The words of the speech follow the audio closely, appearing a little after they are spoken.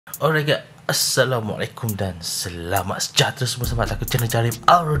Alright guys, Assalamualaikum dan selamat sejahtera semua sama aku channel Jarib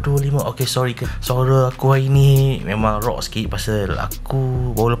R25. Okay, sorry ke suara aku hari ni memang rock sikit pasal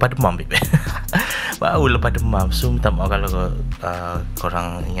aku baru lepas demam babe. Baru lepas demam. So minta maaf kalau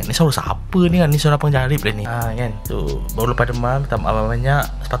korang ingat ni suara siapa ni kan, ni suara Abang Jarib lah ni kan. So baru lepas demam, minta maaf banyak.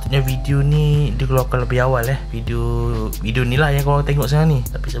 Sepatutnya video ni dikeluarkan lebih awal video ni lah yang korang tengok sekarang ni.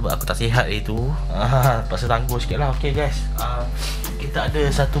 Tapi sebab aku tak sihat itu, pasal tangguh sikit lah. Okay guys, kita ada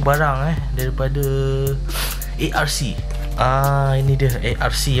satu barang daripada ARC. Ini dia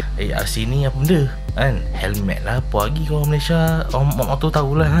ARC ni apa benda kan? Helmet lah. Apa lagi korang Malaysia, orang tu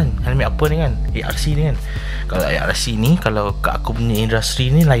tahulah kan helmet apa ni kan, ARC ni kan. Kalau ARC ni, kalau kat aku punya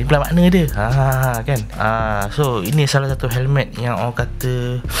industri ni lain pula makna dia kan. So ini salah satu helmet yang orang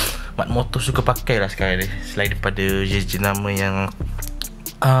kata mat motor suka pakai lah sekarang ni, selain daripada jenama yang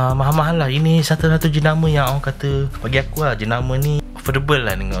mahal-mahal lah. Ini satu-satu jenama yang orang kata, bagi aku lah, jenama ni affordable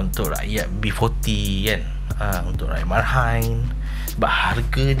lah dengan untuk rakyat B40 kan. Untuk rakyat marhain, sebab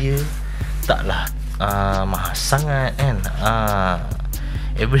harga dia taklah mahal sangat kan.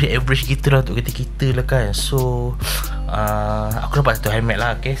 Average kita lah untuk kita lah kan. So aku dapat satu helmet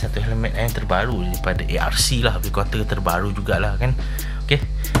lah. Okay, satu helmet yang terbaru daripada ARC lah, lebih kata terbaru jugalah kan. Okay,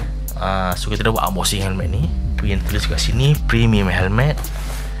 so kita dah buat unboxing helmet ni. Yang tulis kat sini premium helmet.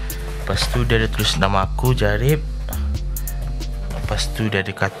 Lepas tu dia ada tulis nama aku Jarib. Lepas tu dia ada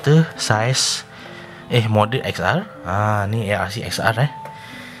kata size model XR. Ni ARC XR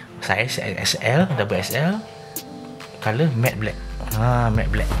size XL, double XL, color matte black. Matte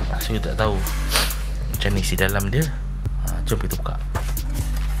black. So tak tahu macam ni isi dalam dia. Jom kita buka.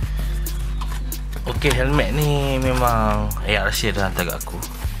 Okay, helmet ni memang ARC dah hantar kat aku.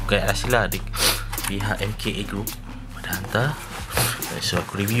 Bukan ARC lah, di pihak MKA Group dah hantar. So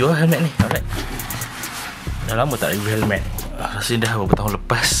aku review lah helmet ni. Alright, dah lama tak review helmet, rasanya dah beberapa tahun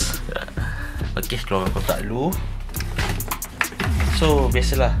lepas. Okay, keluarkan kotak dulu. So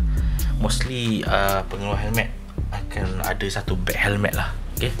biasalah, mostly pengeluar helmet akan ada satu bag helmet lah.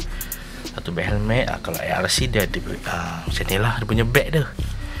 Okay, satu bag helmet. Kalau ARC dia ada macam ni lah, dia punya bag dia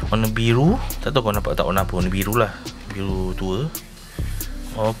warna biru. Tak tahu kau nampak tak warna apa, warna biru lah, biru tua.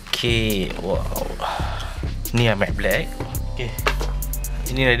 Okay, wow, ni lah matte black. Okay,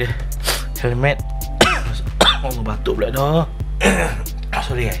 inilah dia helmet. Oh, batuk pula dah.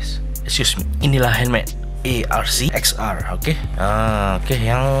 Sorry guys, excuse me. Inilah helmet ARC XR. Okay, okay,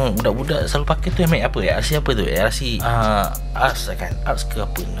 yang budak-budak selalu pakai tu helmet apa? ARC apa tu? ARC Ars kan? Ars ke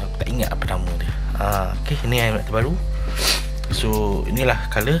apa? Aku tak ingat apa nama dia. Okay, ini helmet terbaru. So inilah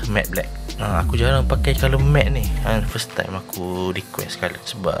color matte black. Aku jarang pakai color matte ni. First time aku request color,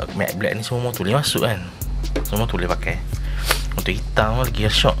 sebab matte black ni semua motor boleh masuk kan. Semua motor boleh pakai. Untuk hitam lagi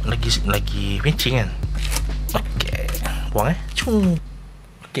shock, lagi matching kan. Okay, buang Cung.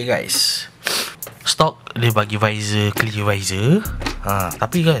 Okay guys, stock dia bagi visor, clear visor.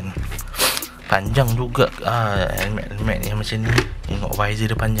 Tapi kan panjang juga helmet yang macam ni. Tengok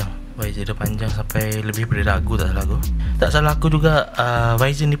visor dia panjang. Visor dia panjang sampai lebih daripada dagu, tak salah aku. Tak salah aku juga,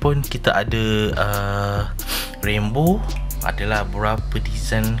 visor ni pun kita ada rainbow. Adalah beberapa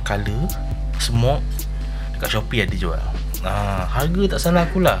design color. Smoke dekat Shopee ada jual. Harga tak salah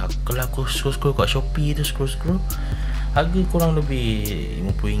aku lah, kalau aku scroll kat Shopee tu, scroll harga kurang lebih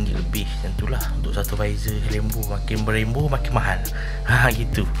RM50 lebih macam tu lah. Untuk satu visor rainbow, makin berainbow makin mahal.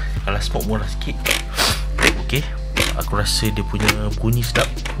 Gitu. Kalau smoke murah sikit. Okay, aku rasa dia punya bunyi sedap,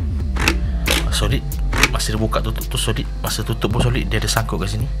 solid. Masa dia buka tutup tu solid, masa tutup pun solid. Dia ada sangkut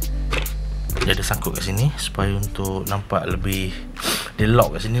kat sini. Dia ada sangkut kat sini supaya untuk nampak lebih. Dia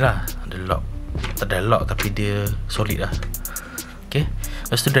lock kat sini lah. Ada lock, tak ada lock tapi dia solid lah. Okay,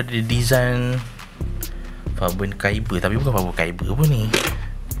 lepas tu dah ada design carbon fiber, tapi bukan carbon fiber pun ni.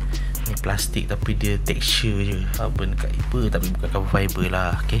 Ni plastik tapi dia texture je. Carbon fiber tapi bukan carbon fiber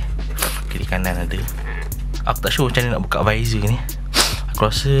lah. Okay, kiri kanan ada. Aku tak sure macam mana nak buka visor ni. Aku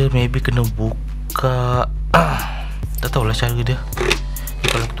rasa maybe kena buka, tak tahulah cara dia.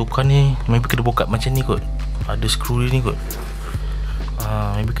 Kalau aku tukar ni, maybe kena buka macam ni kot. Ada skru dia ni kot.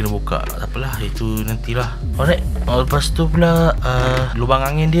 Maybe kena buka, tak apalah, itu nantilah. Alright, lepas tu pula lubang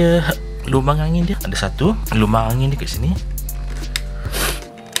angin dia ada satu lubang angin dekat sini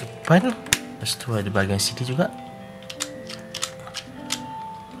depan. Lepas tu ada bahagian sini juga.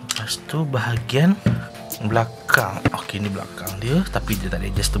 Lepas tu bahagian belakang. Ok, ni belakang dia, tapi dia tak ada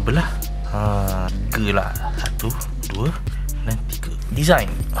adjustable lah. Tiga lah, 1, 2 dan 3.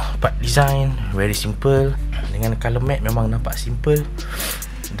 Design, 4 design, very simple. Dengan color matte memang nampak simple.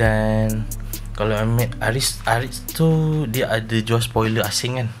 Dan kalau matte Aris tu dia ada jual spoiler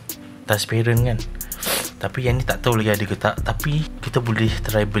asing kan, transparent kan. Tapi yang ni tak tahu lagi ada ke tak. Tapi kita boleh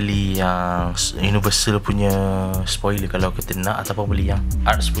try beli yang universal punya spoiler kalau kita nak, ataupun beli yang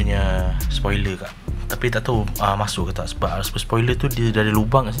arts punya spoiler kat. Tapi tak tahu masuk ke tak, sebab arts spoiler tu dia ada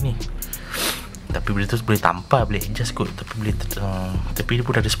lubang kat sini. Tapi benda tu boleh tampal, boleh adjust kot. Tapi boleh tapi dia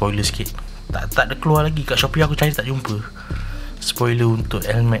pun ada spoiler sikit. Tak ada keluar lagi. Kat Shopee aku cari tak jumpa spoiler untuk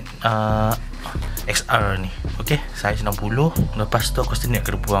helmet XR ni. Okay, size 60. Lepas tu aku sendiri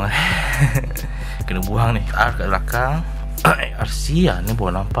kena buang kena buang ni R kat belakang. RC lah ni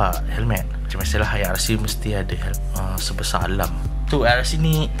pun nampak helmet. Macam biasalah RC mesti ada sebesar alam. Tu RC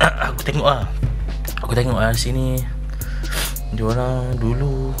ni aku tengok RC ni diorang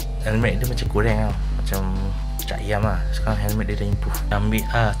dulu helmet dia macam kurang lah, macam cak ayam lah. Sekarang helmet dia dah improve, ambil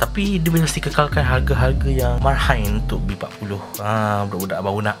tapi dia mesti kekalkan harga-harga yang marhain untuk B40. Budak-budak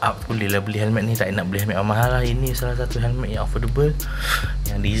baru nak up boleh lah beli helmet ni. Tak nak beli helmet mahal lah. Ini salah satu helmet yang affordable,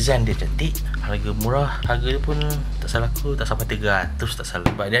 yang design dia cantik, harga murah. Harga dia pun tak salah aku tak sampai 300 tak salah.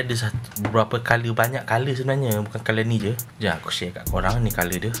 Sebab dia ada beberapa colour, banyak colour sebenarnya, bukan colour ni je. Sekejap aku share kat korang ni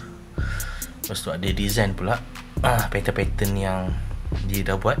colour dia. Lepas tu ada design pula, pattern-pattern yang dia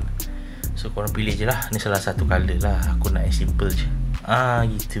dah buat. So korang pilih je lah. Ni salah satu colour lah. Aku nak yang simple je.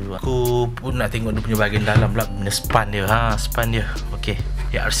 Gitu. Aku pun nak tengok dia punya bahagian dalam pula. Benda span dia. Span dia. Okay,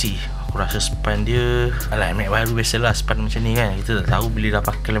 RC. Aku rasa span dia, alah, helmet baru biasalah span macam ni kan. Kita tak tahu bila dah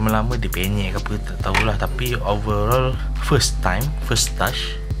pakai lama-lama dia penyek ke apa, tak tahulah. Tapi overall first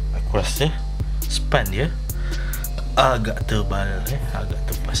touch, aku rasa span dia agak tebal, agak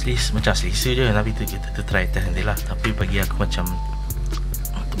tebal, macam selesa je. Tapi kita try test nanti lah. Tapi bagi aku macam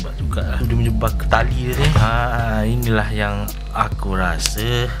tebal juga lah. Dia menjebak tali dia ni. Inilah yang aku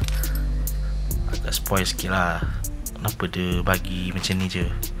rasa agak spoil sikit lah. Kenapa dia bagi macam ni je,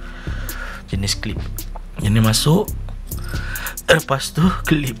 jenis clip. Yang ni masuk, lepas tu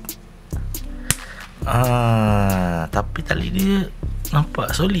clip. Tapi tali dia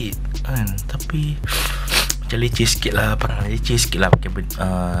nampak solid kan. Tapi macam leceh sikit lah, pakai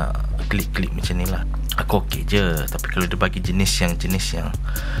klip-klip macam ni lah. Aku okey je. Tapi kalau dia bagi jenis yang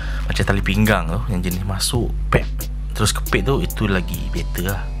macam tali pinggang tu, yang jenis masuk pep terus kepit tu, itu lagi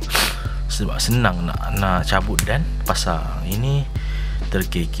better lah. Sebab senang nak cabut dan pasang. Ini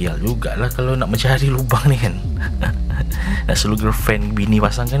terkikil jugalah kalau nak mencari lubang ni kan. Nak suruh girlfriend bini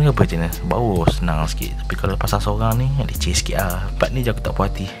pasang kan ke apa macam ni, baru senang sikit. Tapi kalau pasang seorang ni leceh sikit lah. Part ni je aku tak puas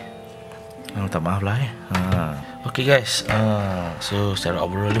hati. Minta maaf lah Okay guys, so secara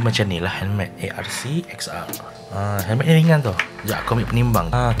overall dia macam ni lah helmet ARC XR. Helmet ni ringan tau. Sekejap aku ambil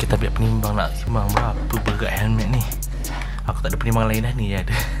penimbang. Kita ambil penimbang, nak timbang berapa berat helmet ni. Aku tak ada penimbang lain dah, ni je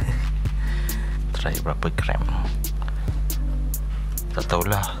ada. Try berapa gram. Tak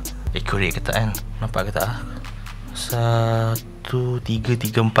tahulah accurate ke tak kan. Nampak ke tak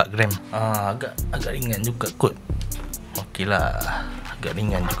 1334 gram. Agak ringan juga kot. Okey lah, agak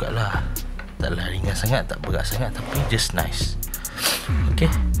ringan jugalah. Taklah ringan sangat, tak berat sangat, tapi just nice. Okay,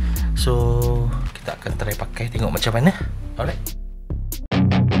 so kita akan try pakai, tengok macam mana. Alright.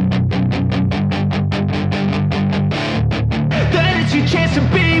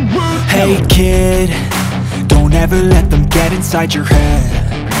 Hey kid, don't ever let them get inside your head.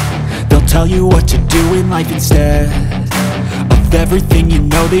 They'll tell you what to do in life instead of everything you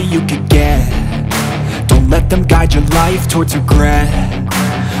know that you could get. Don't let them guide your life towards regret.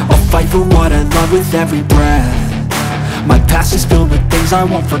 I'll fight for what I love with every breath. My past is filled with things I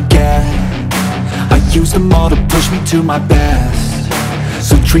won't forget. I use them all to push me to my best.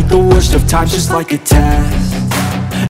 So treat the worst of times just like a test.